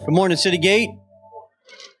Good morning, City Gate.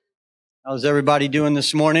 How's everybody doing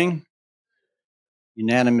this morning?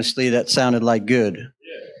 Unanimously, that sounded like good.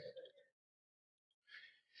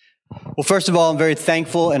 Well, first of all, I'm very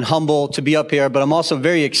thankful and humble to be up here, but I'm also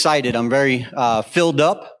very excited. I'm very filled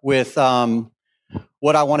up with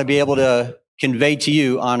what I want to be able to convey to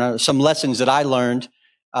you on some lessons that I learned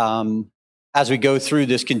as we go through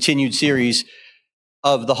this continued series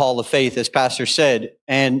of the Hall of Faith, as Pastor said.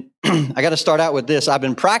 And I got to start out with this. I've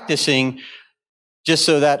been practicing just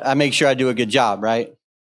so that I make sure I do a good job, right?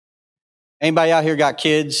 Anybody out here got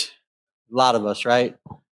kids? A lot of us, right?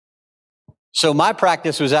 So my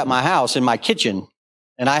practice was at my house in my kitchen,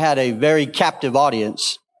 and I had a very captive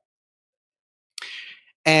audience.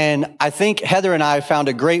 And I think Heather and I found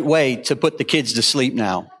a great way to put the kids to sleep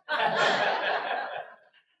now,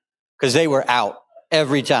 because they were out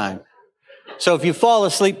every time. So if you fall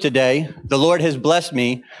asleep today, the Lord has blessed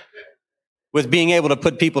me with being able to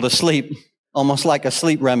put people to sleep, almost like a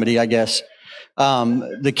sleep remedy, I guess.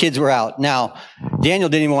 The kids were out. Now, Daniel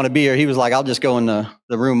didn't even want to be here. He was like, I'll just go in the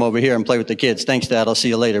room over here and play with the kids. Thanks, Dad. I'll see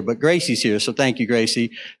you later. But Gracie's here, so thank you,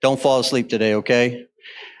 Gracie. Don't fall asleep today, okay?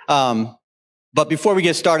 But before we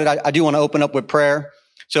get started, I do want to open up with prayer.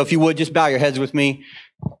 So if you would, just bow your heads with me.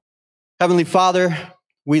 Heavenly Father,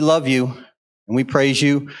 we love you and we praise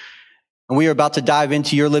you. And we are about to dive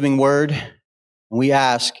into your living word. And we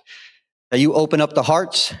ask that you open up the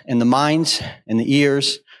hearts and the minds and the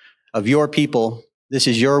ears of your people. This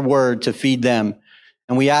is your word to feed them.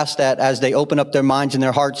 And we ask that as they open up their minds and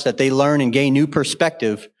their hearts, that they learn and gain new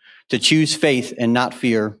perspective to choose faith and not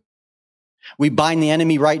fear. We bind the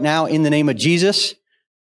enemy right now in the name of Jesus.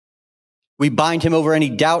 We bind him over any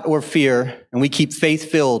doubt or fear, and we keep faith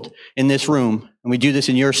filled in this room. And we do this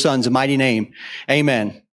in your son's mighty name.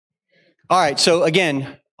 Amen. All right, so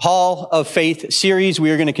again, Hall of Faith series,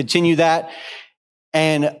 we are going to continue that.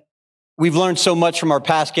 And we've learned so much from our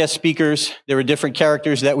past guest speakers. There were different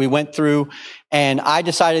characters that we went through, and I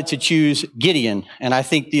decided to choose Gideon. And I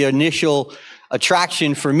think the initial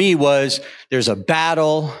attraction for me was there's a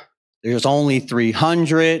battle, there's only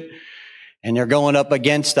 300, and they're going up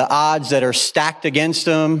against the odds that are stacked against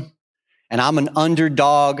them. And I'm an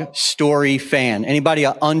underdog story fan. Anybody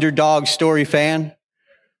an underdog story fan?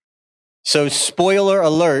 So spoiler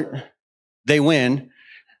alert, they win.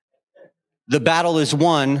 The battle is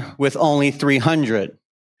won with only 300.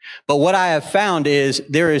 But what I have found is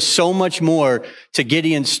there is so much more to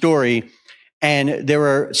Gideon's story. And there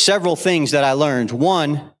were several things that I learned.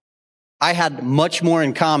 One, I had much more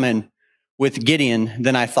in common with Gideon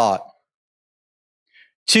than I thought.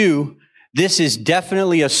 Two, this is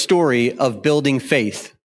definitely a story of building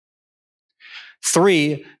faith.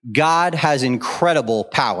 Three, God has incredible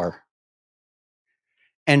power.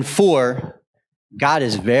 And four, God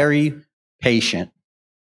is very patient,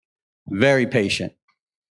 very patient.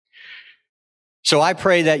 So I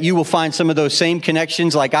pray that you will find some of those same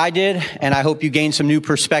connections like I did, and I hope you gain some new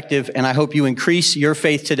perspective, and I hope you increase your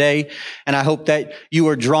faith today, and I hope that you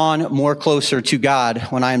are drawn more closer to God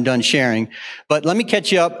when I am done sharing. But let me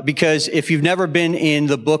catch you up, because if you've never been in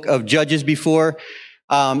the book of Judges before,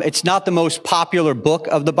 it's not the most popular book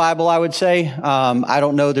of the Bible, I would say. I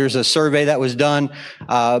don't know, there's a survey that was done,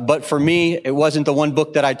 but for me, it wasn't the one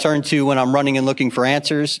book that I turn to when I'm running and looking for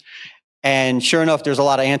answers. And sure enough, there's a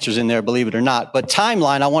lot of answers in there, believe it or not. But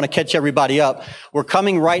timeline, I want to catch everybody up. We're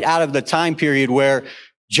coming right out of the time period where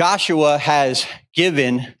Joshua has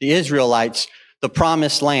given the Israelites the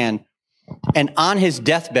promised land. And on his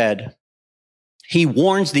deathbed, he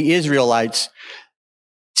warns the Israelites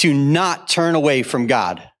to not turn away from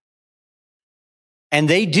God. And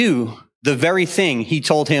they do the very thing he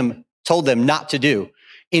told them not to do.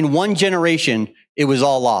 In one generation, it was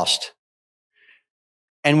all lost.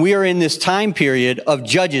 And we are in this time period of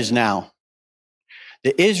Judges now.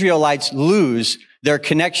 The Israelites lose their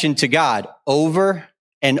connection to God over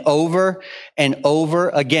and over and over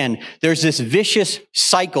again. There's this vicious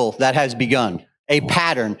cycle that has begun, a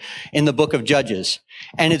pattern in the book of Judges.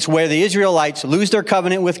 And it's where the Israelites lose their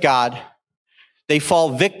covenant with God. They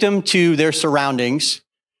fall victim to their surroundings.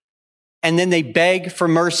 And then they beg for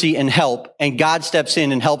mercy and help. And God steps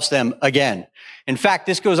in and helps them again. In fact,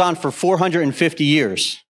 this goes on for 450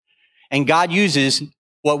 years. And God uses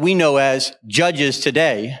what we know as judges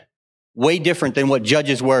today, way different than what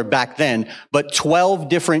judges were back then, but 12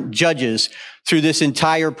 different judges through this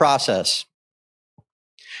entire process.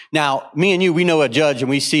 Now, me and you, we know a judge, and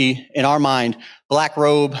we see in our mind black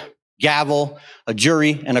robe, gavel, a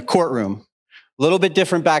jury, and a courtroom. A little bit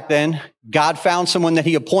different back then. God found someone that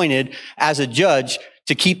he appointed as a judge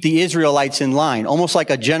to keep the Israelites in line, almost like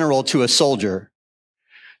a general to a soldier.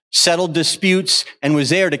 settled disputes, and was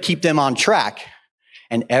there to keep them on track.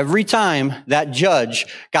 And every time that judge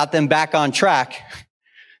got them back on track,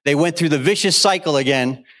 they went through the vicious cycle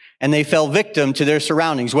again, and they fell victim to their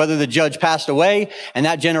surroundings. Whether the judge passed away and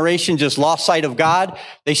that generation just lost sight of God,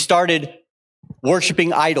 they started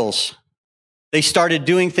worshiping idols. They started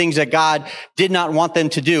doing things that God did not want them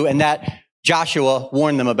to do, and that Joshua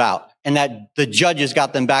warned them about, and that the judges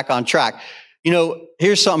got them back on track. You know,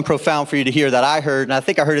 here's something profound for you to hear that I heard, and I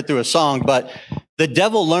think I heard it through a song, but the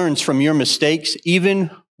devil learns from your mistakes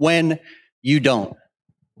even when you don't.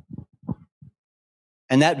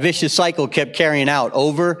 And that vicious cycle kept carrying out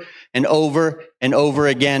over and over and over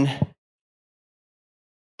again.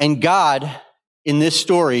 And God, in this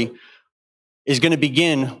story, is going to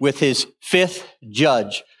begin with his fifth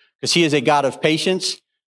judge, because he is a God of patience,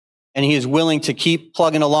 and he is willing to keep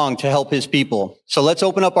plugging along to help his people. So let's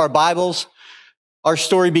open up our Bibles. Our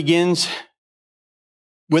story begins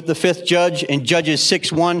with the fifth judge in Judges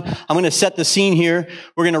 6:1. I'm going to set the scene here.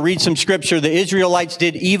 We're going to read some scripture. The Israelites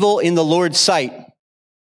did evil in the Lord's sight.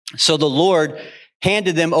 So the Lord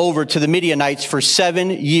handed them over to the Midianites for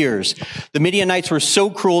 7 years. The Midianites were so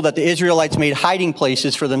cruel that the Israelites made hiding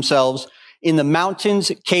places for themselves in the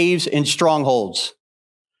mountains, caves, and strongholds.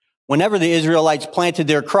 Whenever the Israelites planted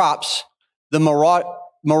their crops, the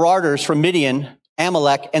marauders from Midian,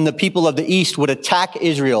 Amalek, and the people of the east would attack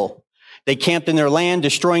Israel. They camped in their land,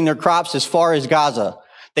 destroying their crops as far as Gaza.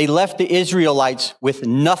 They left the Israelites with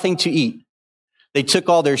nothing to eat. They took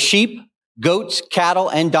all their sheep, goats, cattle,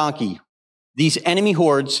 and donkey. These enemy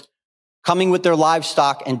hordes, coming with their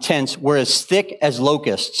livestock and tents, were as thick as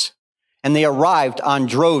locusts, and they arrived on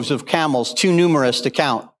droves of camels too numerous to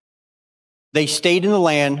count. They stayed in the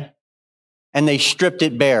land, and they stripped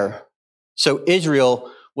it bare. So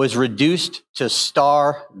Israel was reduced to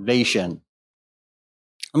starvation.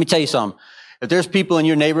 Let me tell you something. If there's people in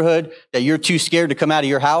your neighborhood that you're too scared to come out of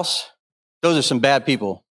your house, those are some bad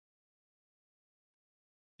people.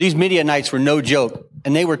 These Midianites were no joke,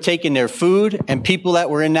 and they were taking their food, and people that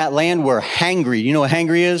were in that land were hangry. You know what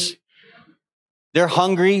hangry is? They're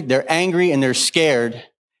hungry, they're angry, and they're scared,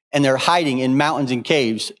 and they're hiding in mountains and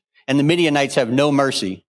caves. And the Midianites have no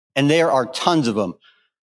mercy, and there are tons of them.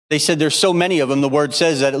 They said there's so many of them, the word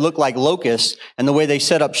says that it looked like locusts, and the way they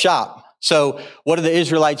set up shop. So what do the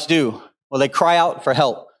Israelites do? Well, they cry out for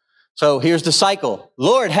help. So here's the cycle.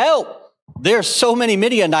 Lord, help. There's so many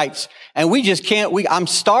Midianites, and we just can't, I'm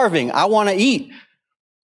starving. I want to eat.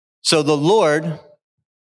 So the Lord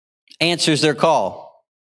answers their call.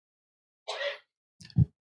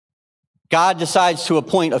 God decides to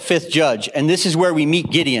appoint a fifth judge, and this is where we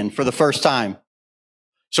meet Gideon for the first time.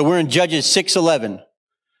 So we're in Judges 6:11.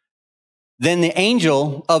 Then the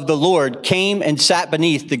angel of the Lord came and sat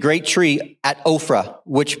beneath the great tree at Ophrah,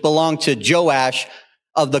 which belonged to Joash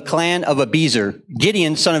of the clan of Abiezer.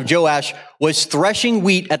 Gideon, son of Joash, was threshing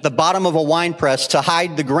wheat at the bottom of a winepress to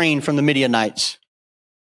hide the grain from the Midianites.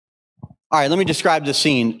 All right, let me describe the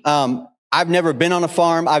scene. I've never been on a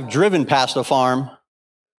farm. I've driven past a farm.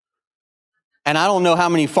 And I don't know how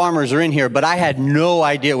many farmers are in here, but I had no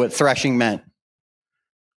idea what threshing meant.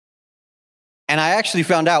 And I actually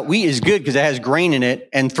found out wheat is good because it has grain in it,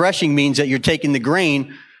 and threshing means that you're taking the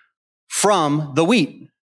grain from the wheat.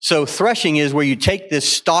 So threshing is where you take this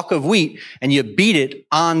stalk of wheat and you beat it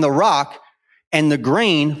on the rock, and the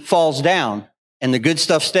grain falls down, and the good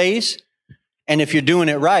stuff stays. And if you're doing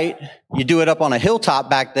it right, you do it up on a hilltop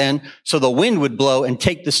back then, so the wind would blow and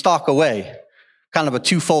take the stalk away. Kind of a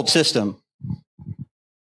twofold system.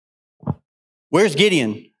 Where's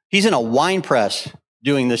Gideon? He's in a wine press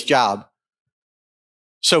doing this job.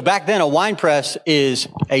 So back then, a wine press is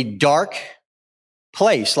a dark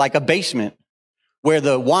place, like a basement, where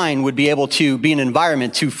the wine would be able to be an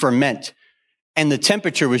environment to ferment. And the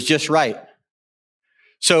temperature was just right.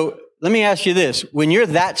 So let me ask you this. When you're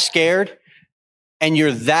that scared and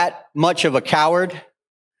you're that much of a coward,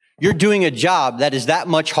 you're doing a job that is that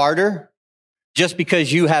much harder just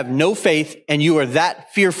because you have no faith and you are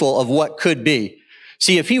that fearful of what could be.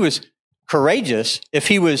 See, if he was courageous, if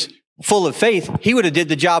he was full of faith, he would have did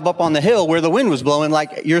the job up on the hill where the wind was blowing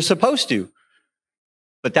like you're supposed to.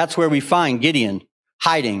 But that's where we find Gideon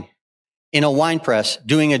hiding in a wine press,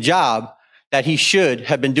 doing a job that he should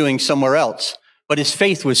have been doing somewhere else. But his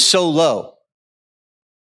faith was so low.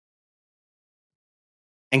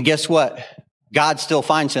 And guess what? God still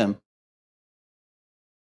finds him.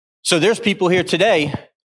 So there's people here today,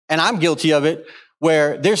 and I'm guilty of it,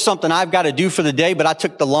 where there's something I've got to do for the day, but I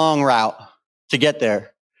took the long route to get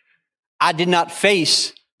there. I did not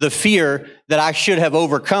face the fear that I should have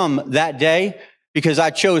overcome that day because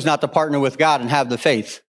I chose not to partner with God and have the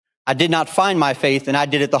faith. I did not find my faith, and I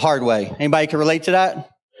did it the hard way. Anybody can relate to that?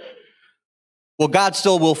 Well, God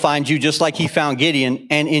still will find you just like he found Gideon.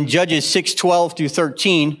 And in Judges 6:12 through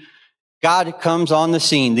 13, God comes on the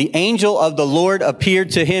scene. The angel of the Lord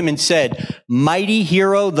appeared to him and said, "Mighty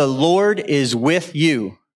hero, the Lord is with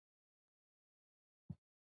you."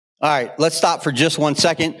 All right, let's stop for just 1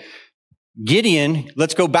 second. Gideon,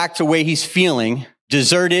 let's go back to the way he's feeling.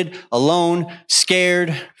 Deserted, alone,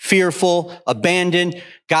 scared, fearful, abandoned.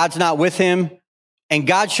 God's not with him. And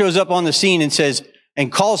God shows up on the scene and says, and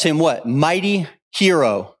calls him what? Mighty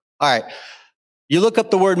hero. All right. You look up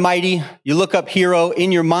the word mighty, you look up hero.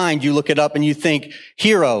 In your mind, you look it up and you think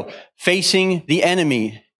hero, facing the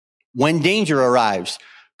enemy when danger arrives,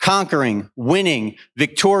 conquering, winning,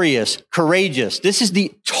 victorious, courageous. This is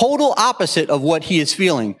the total opposite of what he is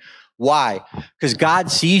feeling. Why? Because God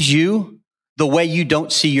sees you the way you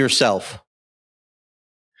don't see yourself.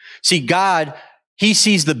 See, God, he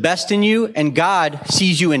sees the best in you, and God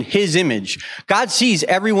sees you in his image. God sees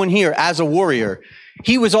everyone here as a warrior.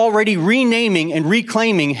 He was already renaming and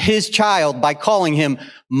reclaiming his child by calling him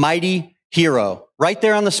mighty hero, right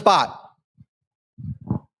there on the spot.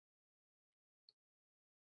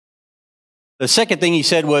 The second thing he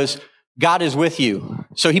said was, God is with you.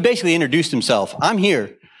 So he basically introduced himself. I'm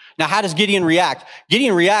here. Now, how does Gideon react?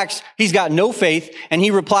 Gideon reacts, he's got no faith, and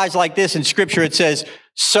he replies like this in scripture. It says,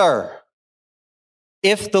 "Sir,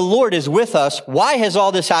 if the Lord is with us, why has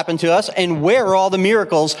all this happened to us? And where are all the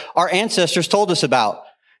miracles our ancestors told us about?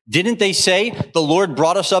 Didn't they say the Lord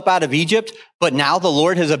brought us up out of Egypt, but now the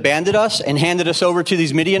Lord has abandoned us and handed us over to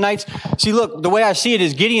these Midianites?" See, look, the way I see it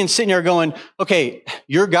is Gideon's sitting there going, okay,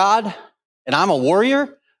 you're God and I'm a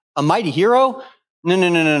warrior, a mighty hero?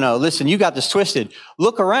 No. Listen, you got this twisted.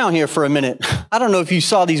 Look around here for a minute. I don't know if you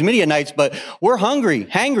saw these Midianites, but we're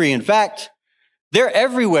hangry. In fact, they're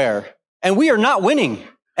everywhere and we are not winning.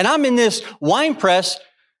 And I'm in this wine press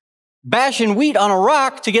bashing wheat on a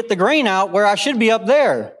rock to get the grain out where I should be up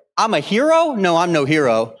there. I'm a hero? No, I'm no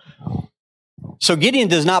hero. So Gideon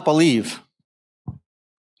does not believe.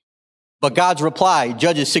 But God's reply,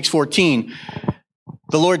 Judges 6:14,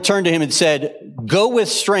 the Lord turned to him and said, "Go with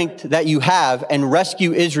strength that you have and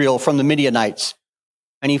rescue Israel from the Midianites."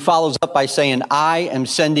 And he follows up by saying, "I am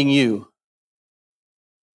sending you."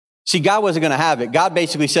 See, God wasn't going to have it. God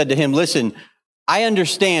basically said to him, listen, I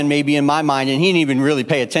understand maybe in my mind, and he didn't even really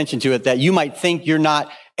pay attention to it, that you might think you're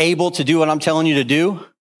not able to do what I'm telling you to do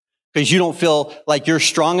because you don't feel like you're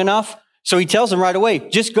strong enough. So he tells him right away,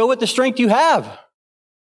 just go with the strength you have.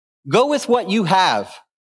 Go with what you have.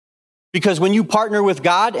 Because when you partner with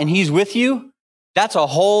God and he's with you, that's a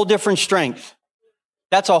whole different strength.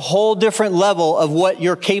 That's a whole different level of what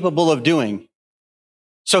you're capable of doing.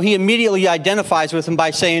 So he immediately identifies with him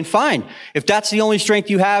by saying, fine, if that's the only strength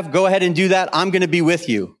you have, go ahead and do that. I'm going to be with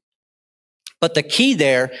you. But the key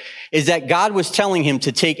there is that God was telling him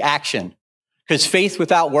to take action, because faith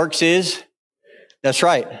without works is, that's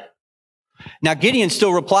right. Now, Gideon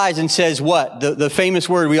still replies and says what? The famous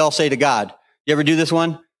word we all say to God. You ever do this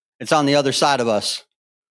one? It's on the other side of us.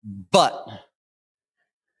 But,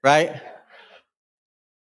 right?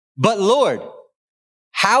 But Lord,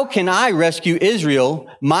 how can I rescue Israel?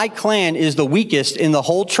 My clan is the weakest in the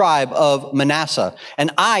whole tribe of Manasseh,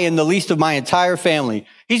 and I am the least of my entire family.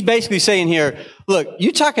 He's basically saying here, look,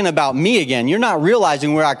 you're talking about me again. You're not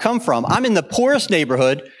realizing where I come from. I'm in the poorest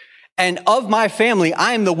neighborhood, and of my family,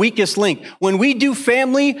 I am the weakest link. When we do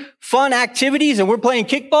family fun activities and we're playing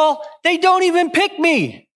kickball, they don't even pick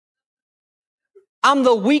me. I'm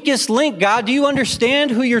the weakest link, God. Do you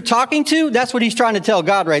understand who you're talking to? That's what he's trying to tell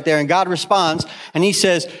God right there. And God responds, and he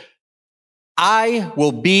says, I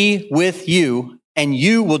will be with you, and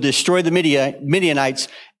you will destroy the Midianites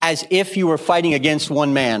as if you were fighting against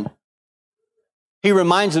one man. He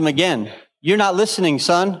reminds them again, you're not listening,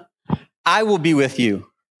 son. I will be with you.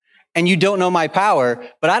 And you don't know my power,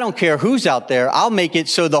 but I don't care who's out there. I'll make it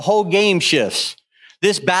so the whole game shifts.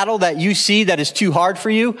 This battle that you see that is too hard for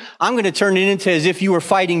you, I'm going to turn it into as if you were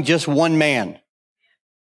fighting just one man.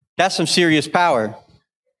 That's some serious power.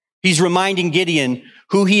 He's reminding Gideon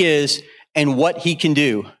who he is and what he can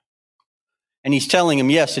do. And he's telling him,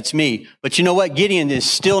 yes, it's me. But you know what? Gideon is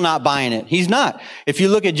still not buying it. He's not. If you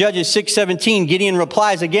look at Judges 6:17, Gideon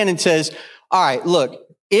replies again and says, all right, look,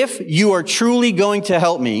 if you are truly going to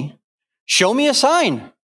help me, show me a sign.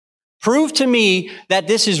 Prove to me that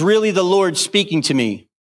this is really the Lord speaking to me.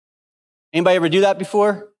 Anybody ever do that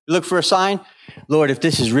before? Look for a sign? Lord, if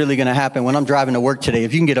this is really going to happen when I'm driving to work today,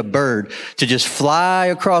 if you can get a bird to just fly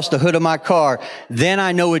across the hood of my car, then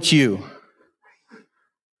I know it's you.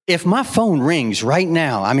 If my phone rings right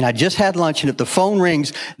now, I just had lunch, and if the phone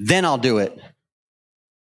rings, then I'll do it.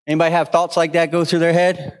 Anybody have thoughts like that go through their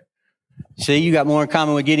head? See, you got more in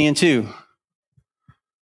common with Gideon too.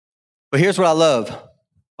 But here's what I love,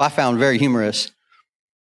 I found very humorous,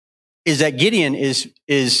 is that Gideon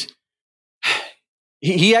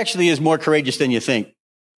he actually is more courageous than you think.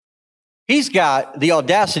 He's got the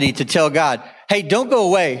audacity to tell God, hey, don't go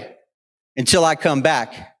away until I come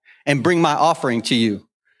back and bring my offering to you.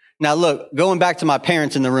 Now look, going back to my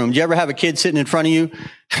parents in the room, do you ever have a kid sitting in front of you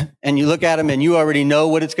and you look at them and you already know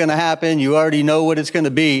what it's going to happen, you already know what it's going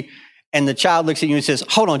to be, and the child looks at you and says,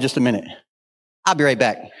 hold on just a minute, I'll be right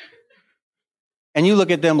back. And you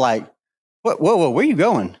look at them like, whoa, where are you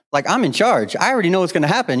going? Like, I'm in charge. I already know what's going to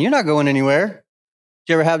happen. You're not going anywhere.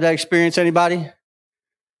 Did you ever have that experience, anybody?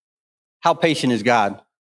 How patient is God?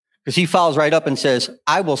 Because he follows right up and says,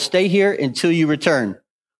 I will stay here until you return.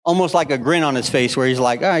 Almost like a grin on his face where he's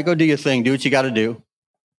like, all right, go do your thing. Do what you got to do.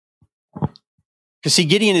 Because see,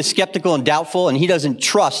 Gideon is skeptical and doubtful, and he doesn't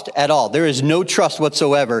trust at all. There is no trust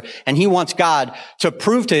whatsoever. And he wants God to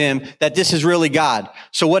prove to him that this is really God.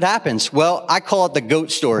 So what happens? Well, I call it the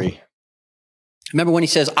goat story. Remember when he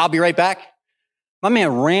says, I'll be right back? My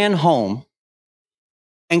man ran home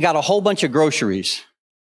and got a whole bunch of groceries.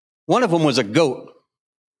 One of them was a goat.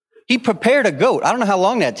 He prepared a goat. I don't know how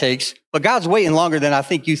long that takes, but God's waiting longer than I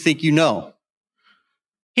think you know.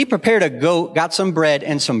 He prepared a goat, got some bread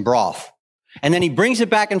and some broth. And then he brings it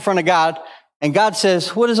back in front of God, and God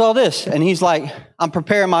says, what is all this? And he's like, I'm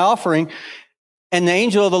preparing my offering. And the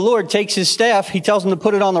angel of the Lord takes his staff, he tells him to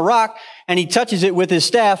put it on the rock, and he touches it with his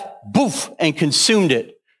staff, boof, and consumed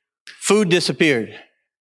it. Food disappeared.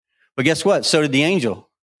 But guess what? So did the angel.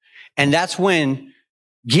 And that's when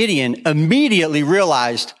Gideon immediately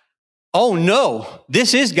realized, oh no,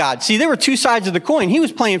 this is God. See, there were two sides of the coin. He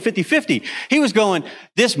was playing 50-50. He was going,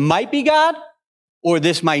 this might be God, or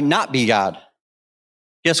this might not be God.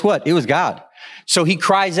 Guess what? It was God. So he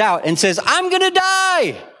cries out and says, I'm going to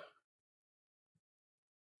die.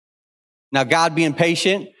 Now, God being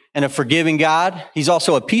patient and a forgiving God, he's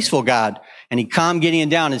also a peaceful God. And he calmed Gideon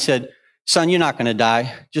down and said, son, you're not going to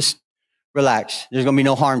die. Just relax. There's going to be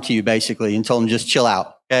no harm to you, basically, and told him just chill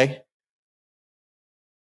out, okay?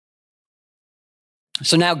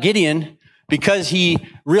 So now Gideon, because he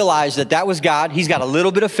realized that that was God, he's got a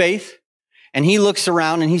little bit of faith. And he looks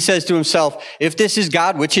around and he says to himself, if this is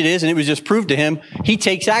God, which it is, and it was just proved to him, he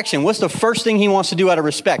takes action. What's the first thing he wants to do out of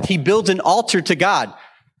respect? He builds an altar to God.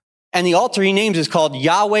 And the altar he names is called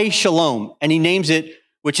Yahweh Shalom. And he names it,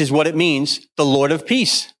 which is what it means, the Lord of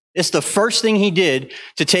Peace. It's the first thing he did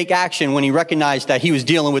to take action when he recognized that he was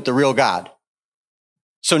dealing with the real God.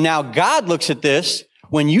 So now God looks at this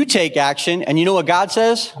when you take action, and you know what God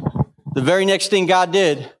says? The very next thing God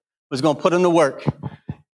did was going to put him to work.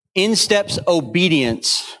 In steps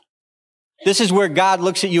obedience. This is where God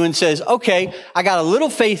looks at you and says, okay, I got a little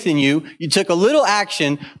faith in you. You took a little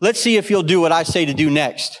action. Let's see if you'll do what I say to do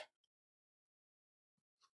next.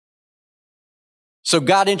 So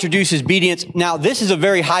God introduces obedience. Now, this is a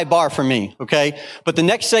very high bar for me, okay? But the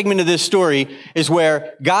next segment of this story is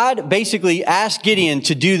where God basically asked Gideon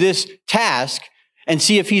to do this task and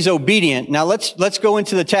see if he's obedient. Now, let's go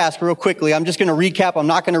into the task real quickly. I'm just going to recap. I'm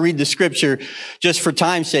not going to read the scripture just for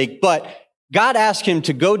time's sake. But God asked him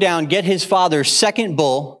to go down, get his father's second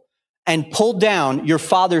bull, and pull down your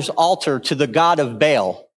father's altar to the god of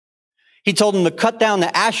Baal. He told him to cut down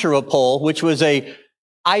the Asherah pole, which was a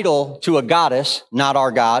idol to a goddess, not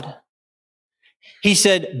our God. He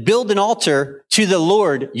said, build an altar to the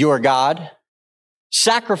Lord your God,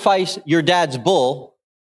 sacrifice your dad's bull,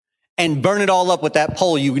 and burn it all up with that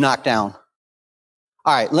pole you knocked down.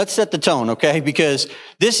 All right, let's set the tone, okay? Because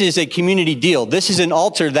this is a community deal. This is an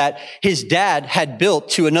altar that his dad had built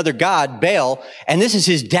to another god, Baal, and this is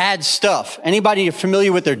his dad's stuff. Anybody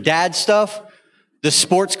familiar with their dad's stuff? The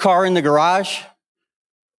sports car in the garage?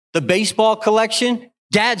 The baseball collection?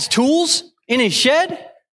 Dad's tools in his shed?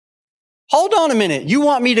 Hold on a minute. You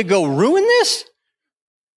want me to go ruin this?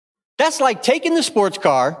 That's like taking the sports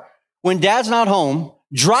car when dad's not home,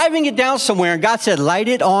 driving it down somewhere, and God said, light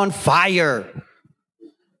it on fire.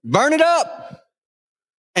 Burn it up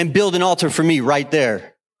and build an altar for me right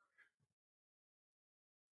there.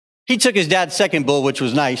 He took his dad's second bull, which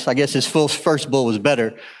was nice. I guess his first bull was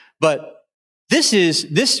better. But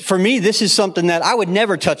for me, this is something that I would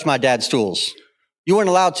never touch my dad's tools. You weren't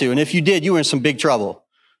allowed to. And if you did, you were in some big trouble.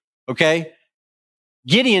 Okay?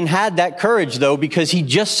 Gideon had that courage, though, because he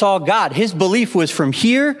just saw God. His belief was from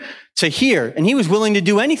here to here, and he was willing to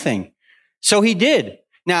do anything. So he did.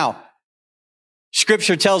 Now,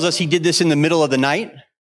 Scripture tells us he did this in the middle of the night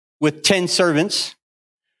with 10 servants.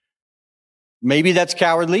 Maybe that's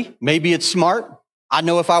cowardly. Maybe it's smart. I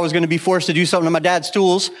know if I was going to be forced to do something to my dad's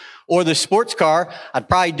tools or the sports car, I'd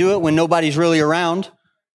probably do it when nobody's really around.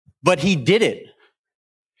 But he did it.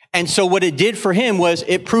 And so what it did for him was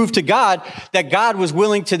it proved to God that God was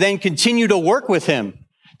willing to then continue to work with him.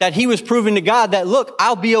 That he was proving to God that, look,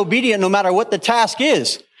 I'll be obedient no matter what the task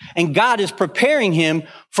is. And God is preparing him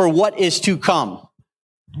for what is to come.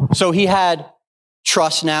 So he had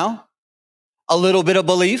trust now, a little bit of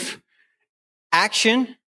belief,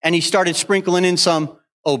 action, and he started sprinkling in some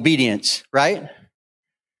obedience, right?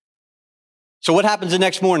 So what happens the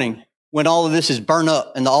next morning when all of this is burned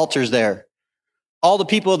up and the altar's there? All the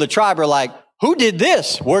people of the tribe are like, who did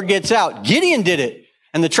this? Word gets out. Gideon did it.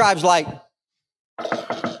 And the tribe's like,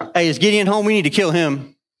 hey, is Gideon home? We need to kill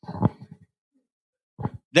him.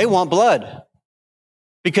 They want blood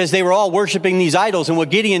because they were all worshiping these idols. And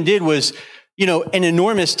what Gideon did was, an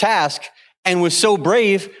enormous task and was so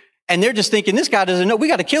brave. And they're just thinking, this guy doesn't know. We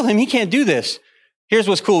got to kill him. He can't do this. Here's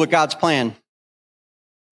what's cool with God's plan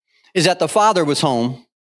is that the father was home.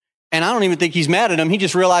 And I don't even think he's mad at him. He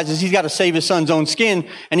just realizes he's got to save his son's own skin.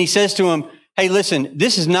 And he says to him, hey, listen,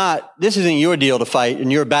 this isn't your deal to fight in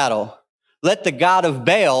your battle. Let the God of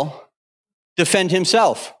Baal defend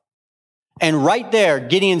himself. And right there,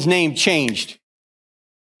 Gideon's name changed.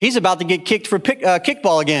 He's about to get kicked for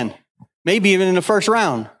kickball again, maybe even in the first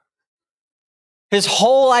round. His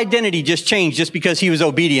whole identity just changed just because he was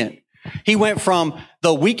obedient. He went from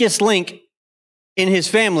the weakest link in his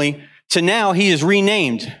family to now he is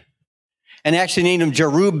renamed. And actually named him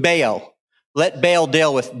Jerubbaal. Let Baal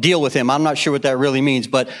deal with him. I'm not sure what that really means,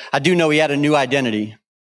 but I do know he had a new identity.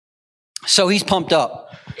 So he's pumped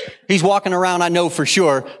up. He's walking around, I know for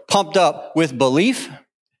sure, pumped up with belief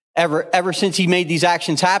ever since he made these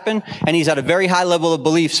actions happen. And he's at a very high level of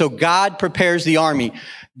belief. So God prepares the army.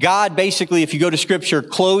 God basically, if you go to scripture,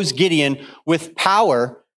 clothes Gideon with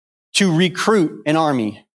power to recruit an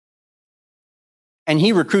army. And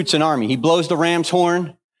he recruits an army. He blows the ram's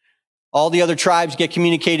horn. All the other tribes get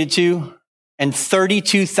communicated to, and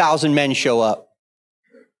 32,000 men show up.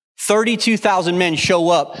 32,000 men show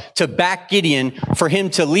up to back Gideon for him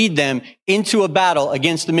to lead them into a battle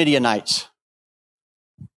against the Midianites.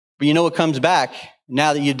 But you know what comes back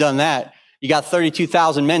now that you've done that? You got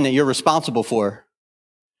 32,000 men that you're responsible for.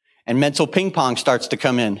 And mental ping pong starts to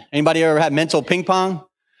come in. Anybody ever had mental ping pong?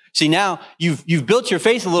 See, now you've built your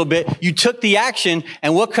faith a little bit. You took the action,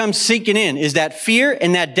 and what comes seeking in is that fear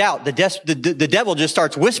and that doubt. The devil just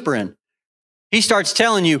starts whispering. He starts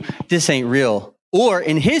telling you, this ain't real. Or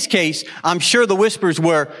in his case, I'm sure the whispers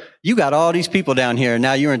were, you got all these people down here, and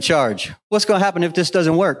now you're in charge. What's going to happen if this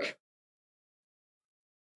doesn't work?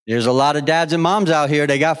 There's a lot of dads and moms out here.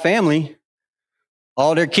 They got family.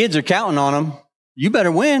 All their kids are counting on them. You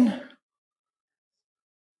better win.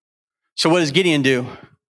 So what does Gideon do?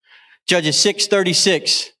 Judges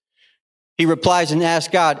 6:36, he replies and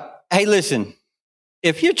asks God, hey, listen,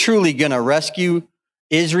 if you're truly going to rescue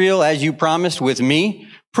Israel as you promised with me,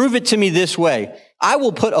 prove it to me this way. I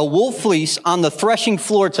will put a wool fleece on the threshing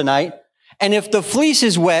floor tonight, and if the fleece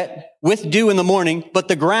is wet with dew in the morning, but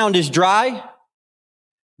the ground is dry,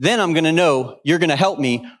 then I'm going to know you're going to help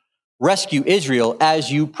me rescue Israel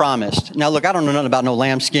as you promised. Now, look, I don't know nothing about no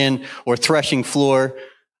lambskin or threshing floor.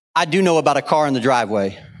 I do know about a car in the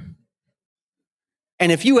driveway.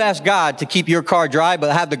 And if you ask God to keep your car dry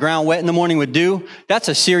but have the ground wet in the morning with dew, that's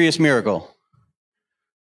a serious miracle.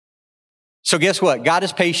 So guess what? God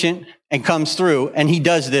is patient and comes through, and he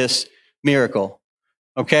does this miracle.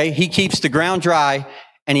 Okay? He keeps the ground dry,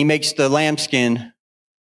 and he makes the lambskin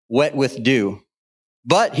wet with dew.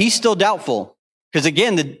 But he's still doubtful. Because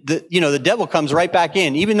again, the devil comes right back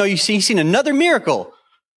in, even though he's seen another miracle.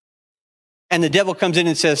 And the devil comes in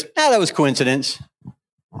and says, that was coincidence.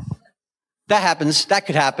 That happens. That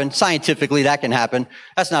could happen. Scientifically, that can happen.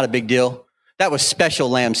 That's not a big deal. That was special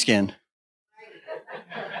lambskin.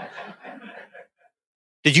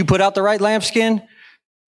 Did you put out the right lambskin?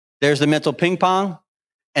 There's the mental ping pong,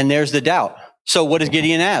 and there's the doubt. So what does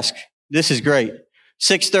Gideon ask? This is great.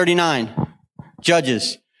 6:39,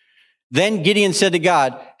 Judges. Then Gideon said to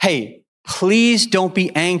God, hey, please don't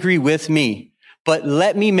be angry with me, but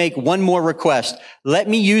let me make one more request. Let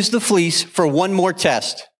me use the fleece for one more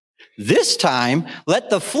test. This time, let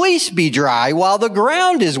the fleece be dry while the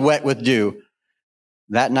ground is wet with dew.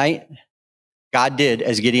 That night, God did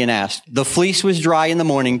as Gideon asked. The fleece was dry in the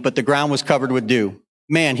morning, but the ground was covered with dew.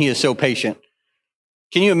 Man, he is so patient.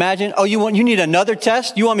 Can you imagine? Oh, you need another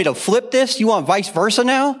test? You want me to flip this? You want vice versa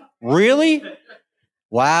now? Really?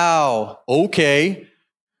 Wow. Okay.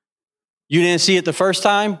 You didn't see it the first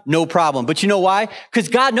time? No problem. But you know why? Because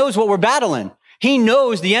God knows what we're battling. He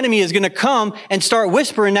knows the enemy is going to come and start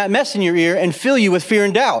whispering that mess in your ear and fill you with fear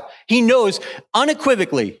and doubt. He knows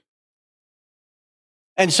unequivocally.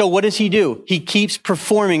 And so what does he do? He keeps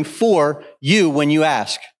performing for you when you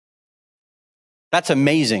ask. That's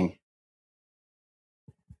amazing.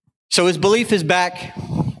 So his belief is back.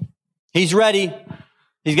 He's ready.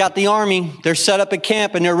 He's got the army. They're set up at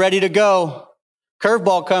camp and they're ready to go.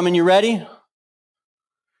 Curveball coming. You ready?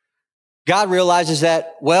 God realizes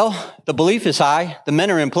that, well, the belief is high. The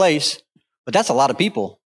men are in place, but that's a lot of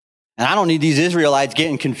people. And I don't need these Israelites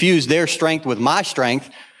getting confused, their strength with my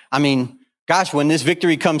strength. I mean, gosh, when this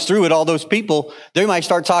victory comes through with all those people, they might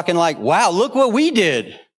start talking like, wow, look what we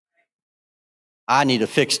did. I need to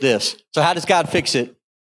fix this. So how does God fix it?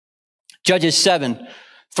 Judges 7,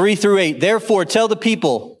 3-8. Therefore, tell the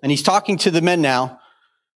people, and he's talking to the men now.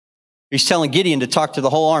 He's telling Gideon to talk to the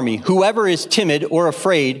whole army. Whoever is timid or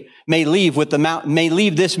afraid may leave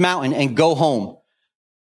this mountain and go home.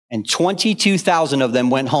 And 22,000 of them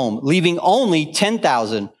went home, leaving only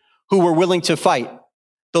 10,000 who were willing to fight.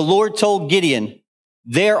 The Lord told Gideon,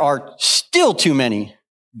 there are still too many.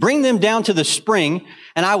 Bring them down to the spring,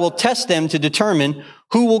 and I will test them to determine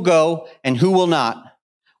who will go and who will not.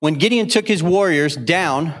 When Gideon took his warriors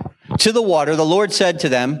down to the water, the Lord said to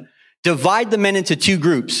them, divide the men into 2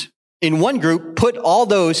 groups. In one group, put all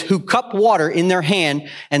those who cup water in their hand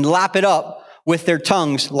and lap it up with their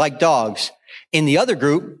tongues like dogs. In the other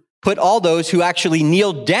group, put all those who actually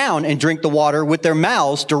kneel down and drink the water with their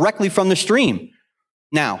mouths directly from the stream.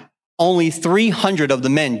 Now, only 300 of the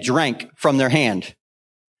men drank from their hand.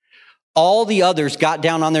 All the others got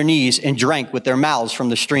down on their knees and drank with their mouths from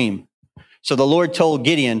the stream. So the Lord told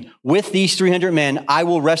Gideon, with these 300 men, I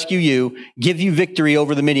will rescue you, give you victory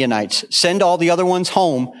over the Midianites. Send all the other ones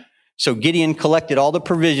home. So Gideon collected all the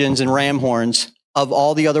provisions and ram horns of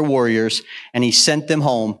all the other warriors, and he sent them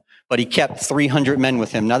home, but he kept 300 men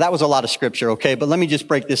with him. Now, that was a lot of scripture, okay? But let me just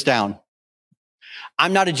break this down.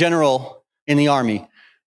 I'm not a general in the army.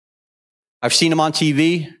 I've seen them on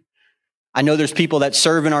TV. I know there's people that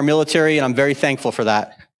serve in our military, and I'm very thankful for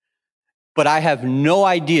that. But I have no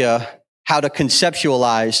idea how to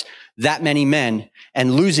conceptualize that many men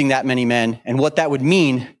and losing that many men and what that would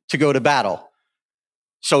mean to go to battle.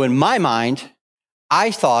 So in my mind,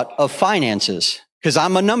 I thought of finances because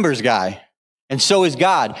I'm a numbers guy, and so is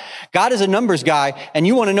God. God is a numbers guy, and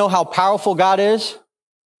you want to know how powerful God is?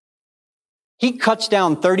 He cuts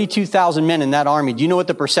down 32,000 men in that army. Do you know what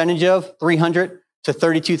the percentage of 300 to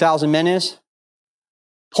 32,000 men is?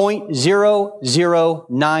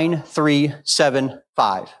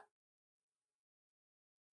 0.009375.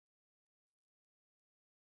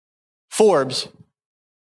 Forbes,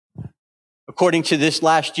 according to this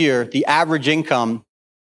last year, the average income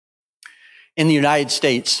in the United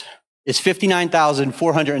States is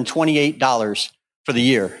 $59,428 for the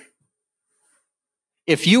year.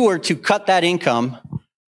 If you were to cut that income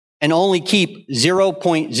and only keep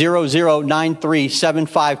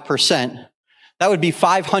 0.009375%, that would be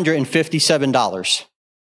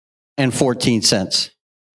 $557.14.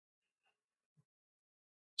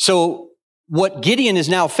 So what Gideon is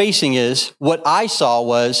now facing is, what I saw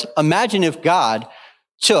was, imagine if God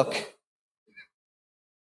took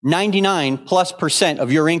 99+%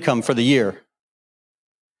 of your income for the year.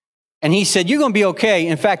 And he said, you're going to be okay.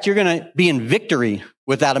 In fact, you're going to be in victory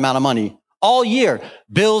with that amount of money all year.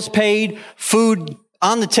 Bills paid, food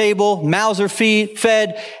on the table, mouths are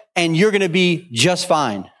fed, and you're going to be just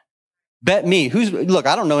fine. Bet me. Look,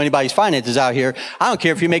 I don't know anybody's finances out here. I don't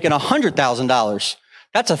care if you're making $100,000.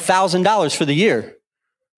 That's $1,000 for the year.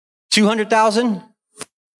 $200,000?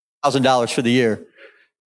 $1,000 for the year.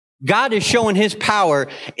 God is showing his power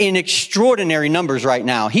in extraordinary numbers right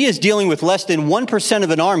now. He is dealing with less than 1%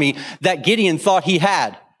 of an army that Gideon thought he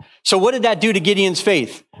had. So what did that do to Gideon's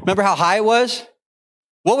faith? Remember how high it was?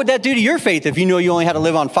 What would that do to your faith if you knew you only had to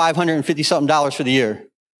live on $550-something for the year?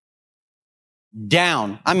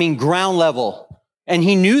 Down. I mean, ground level. And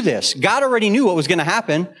he knew this. God already knew what was going to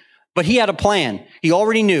happen, but he had a plan. He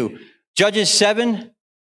already knew. Judges 7,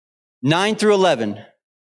 9-11.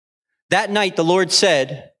 That night, the Lord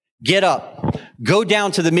said, get up, go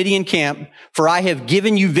down to the Midian camp, for I have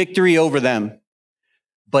given you victory over them.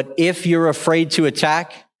 But if you're afraid to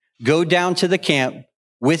attack, go down to the camp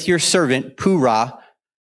with your servant, Purah.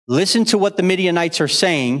 Listen to what the Midianites are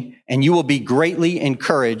saying, and you will be greatly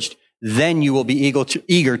encouraged. Then you will be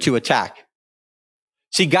eager to attack.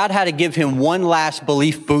 See, God had to give him one last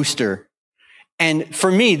belief booster. And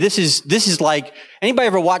for me, this is like, anybody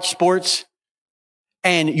ever watch sports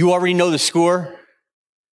and you already know the score?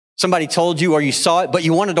 somebody told you or you saw it, but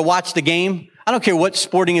you wanted to watch the game. I don't care what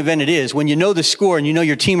sporting event it is. When you know the score and you know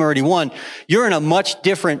your team already won, you're in a much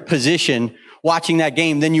different position watching that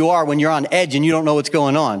game than you are when you're on edge and you don't know what's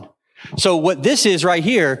going on. So what this is right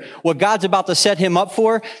here, what God's about to set him up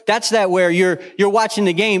for, that's that where you're watching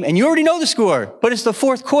the game and you already know the score, but it's the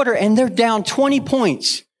fourth quarter and they're down 20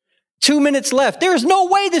 points. 2 minutes left. There's no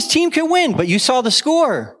way this team can win, but you saw the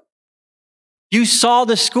score. You saw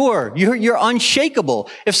the score. You're unshakable.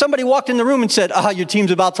 If somebody walked in the room and said, your team's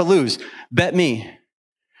about to lose, bet me.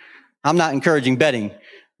 I'm not encouraging betting,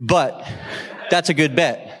 but that's a good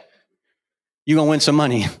bet. You're going to win some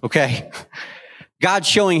money, okay? God's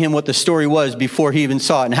showing him what the story was before he even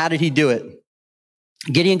saw it. And how did he do it?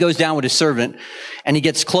 Gideon goes down with his servant and he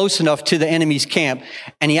gets close enough to the enemy's camp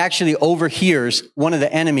and he actually overhears one of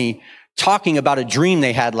the enemy talking about a dream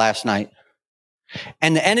they had last night.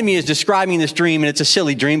 And the enemy is describing this dream, and it's a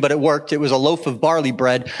silly dream, but it worked. It was a loaf of barley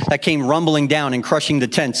bread that came rumbling down and crushing the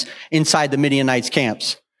tents inside the Midianites'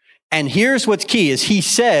 camps. And here's what's key is he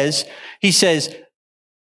says,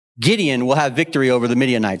 Gideon will have victory over the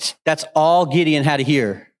Midianites. That's all Gideon had to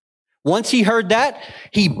hear. Once he heard that,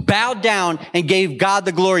 he bowed down and gave God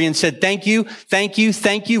the glory and said, thank you, thank you,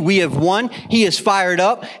 thank you. We have won. He is fired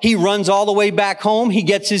up. He runs all the way back home. He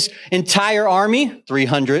gets his entire army,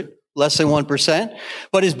 300. Less than 1%,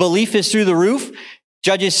 but his belief is through the roof.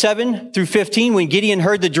 Judges 7-15, when Gideon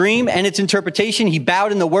heard the dream and its interpretation, he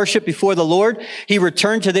bowed in the worship before the Lord. He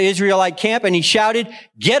returned to the Israelite camp and he shouted,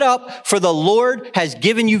 get up, for the Lord has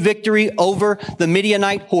given you victory over the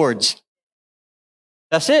Midianite hordes.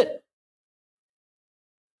 That's it.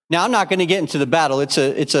 Now, I'm not going to get into the battle. It's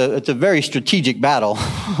a very strategic battle.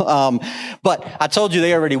 But I told you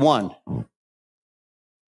they already won.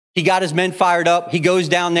 He got his men fired up. He goes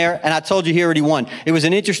down there, and I told you he already won. It was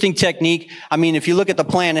an interesting technique. I mean, if you look at the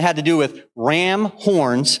plan, it had to do with ram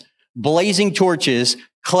horns, blazing torches,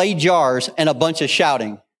 clay jars, and a bunch of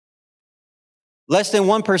shouting. Less than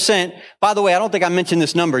 1%. By the way, I don't think I mentioned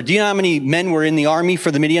this number. Do you know how many men were in the army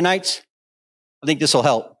for the Midianites? I think this will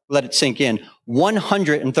help. Let it sink in.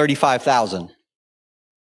 135,000.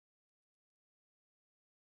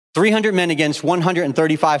 300 men against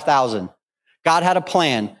 135,000. God had a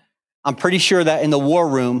plan. I'm pretty sure that in the war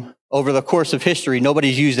room, over the course of history,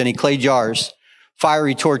 nobody's used any clay jars,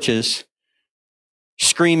 fiery torches,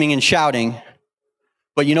 screaming and shouting.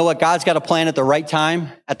 But you know what? God's got a plan at the right time,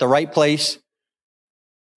 at the right place.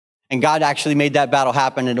 And God actually made that battle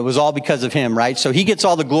happen, and it was all because of him, right? So he gets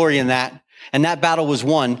all the glory in that. And that battle was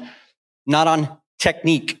won, not on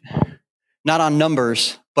technique, not on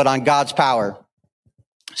numbers, but on God's power.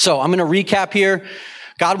 So I'm going to recap here.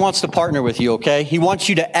 God wants to partner with you, okay? He wants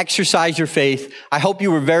you to exercise your faith. I hope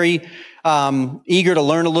you were very eager to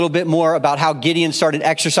learn a little bit more about how Gideon started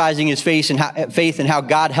exercising his faith and how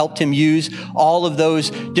God helped him use all of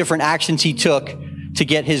those different actions he took to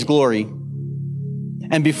get his glory.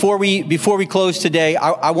 And before we close today,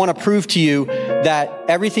 I want to prove to you that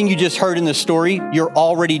everything you just heard in the story, you're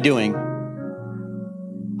already doing.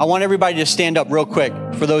 I want everybody to stand up real quick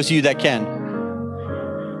for those of you that can.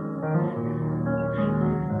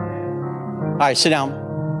 All right, sit down.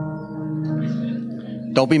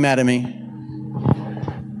 Don't be mad at me.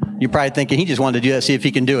 You're probably thinking he just wanted to do that, see if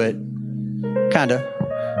he can do it.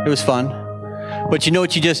 Kinda. It was fun. But you know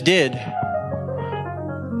what you just did?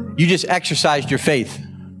 You just exercised your faith.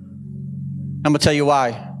 I'm going to tell you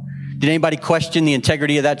why. Did anybody question the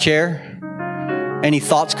integrity of that chair? Any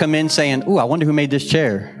thoughts come in saying, ooh, I wonder who made this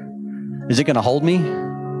chair. Is it going to hold me?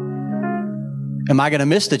 Am I going to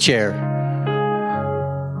miss the chair?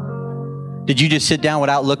 Did you just sit down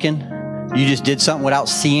without looking? You just did something without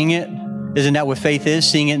seeing it? Isn't that what faith is?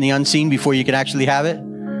 Seeing it in the unseen before you can actually have it?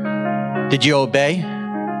 Did you obey?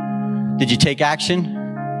 Did you take action?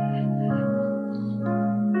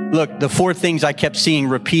 Look, the four things I kept seeing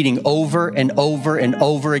repeating over and over and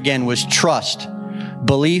over again was trust,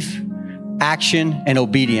 belief, action, and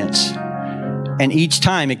obedience. And each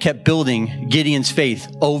time it kept building Gideon's faith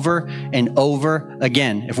over and over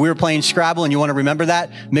again. If we were playing Scrabble and you want to remember that,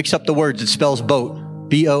 mix up the words. It spells boat,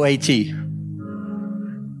 B-O-A-T.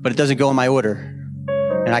 But it doesn't go in my order.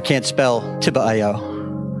 And I can't spell Tibaayo.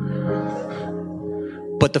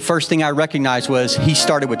 But the first thing I recognized was he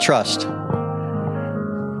started with trust.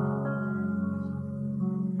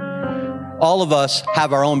 All of us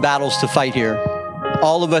have our own battles to fight here.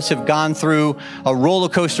 All of us have gone through a roller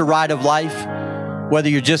coaster ride of life. Whether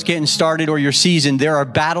you're just getting started or you're seasoned, there are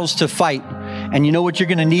battles to fight. And you know what you're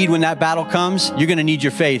going to need when that battle comes? You're going to need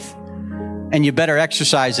your faith. And you better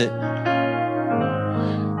exercise it.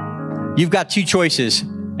 You've got two choices,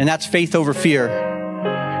 and that's faith over fear.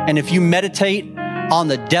 And if you meditate on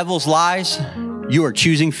the devil's lies, you are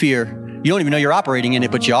choosing fear. You don't even know you're operating in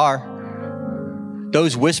it, but you are.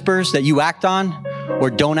 Those whispers that you act on or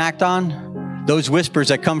don't act on, those whispers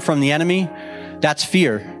that come from the enemy, that's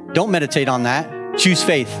fear. Don't meditate on that. Choose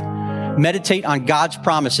faith. Meditate on God's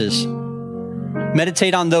promises.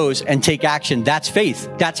 Meditate on those and take action. That's faith.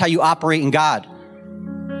 That's how you operate in God.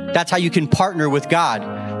 That's how you can partner with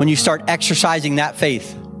God, when you start exercising that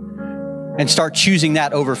faith and start choosing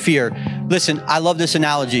that over fear. Listen, I love this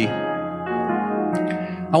analogy.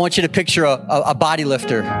 I want you to picture a body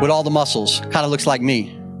lifter with all the muscles. Kind of looks like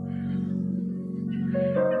me.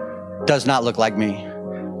 Does not look like me.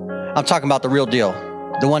 I'm talking about the real deal.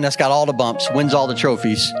 The one that's got all the bumps, wins all the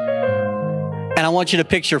trophies. And I want you to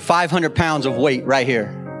picture 500 pounds of weight right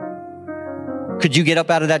here. Could you get up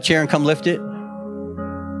out of that chair and come lift it?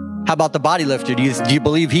 How about the body lifter? Do you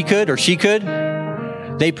believe he could or she could?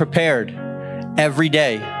 They prepared every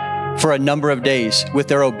day for a number of days with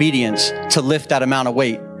their obedience to lift that amount of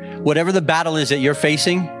weight. Whatever the battle is that you're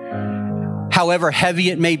facing, however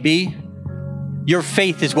heavy it may be, your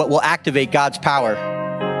faith is what will activate God's power.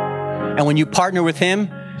 And when you partner with him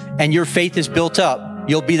and your faith is built up,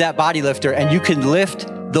 you'll be that body lifter and you can lift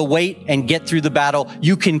the weight and get through the battle.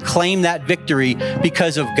 You can claim that victory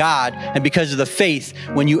because of God and because of the faith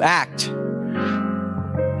when you act.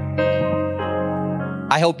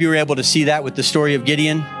 I hope you were able to see that with the story of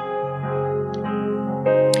Gideon.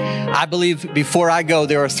 I believe before I go,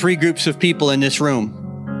 there are 3 groups of people in this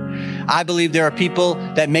room. I believe there are people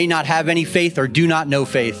that may not have any faith or do not know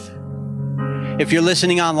faith. If you're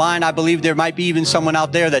listening online, I believe there might be even someone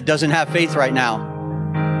out there that doesn't have faith right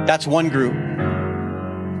now. That's one group.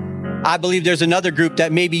 I believe there's another group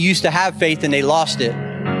that maybe used to have faith and they lost it.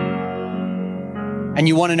 And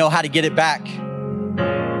you want to know how to get it back.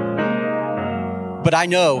 But I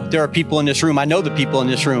know there are people in this room. I know the people in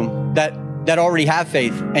this room that already have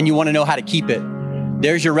faith and you want to know how to keep it.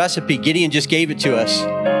 There's your recipe. Gideon just gave it to us.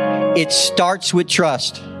 It starts with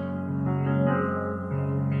trust.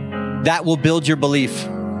 That will build your belief.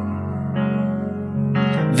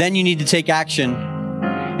 Then you need to take action,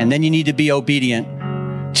 and then you need to be obedient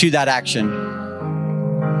to that action.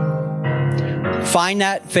 Find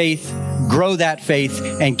that faith, grow that faith,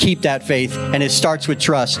 and keep that faith, and it starts with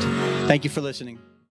trust. Thank you for listening.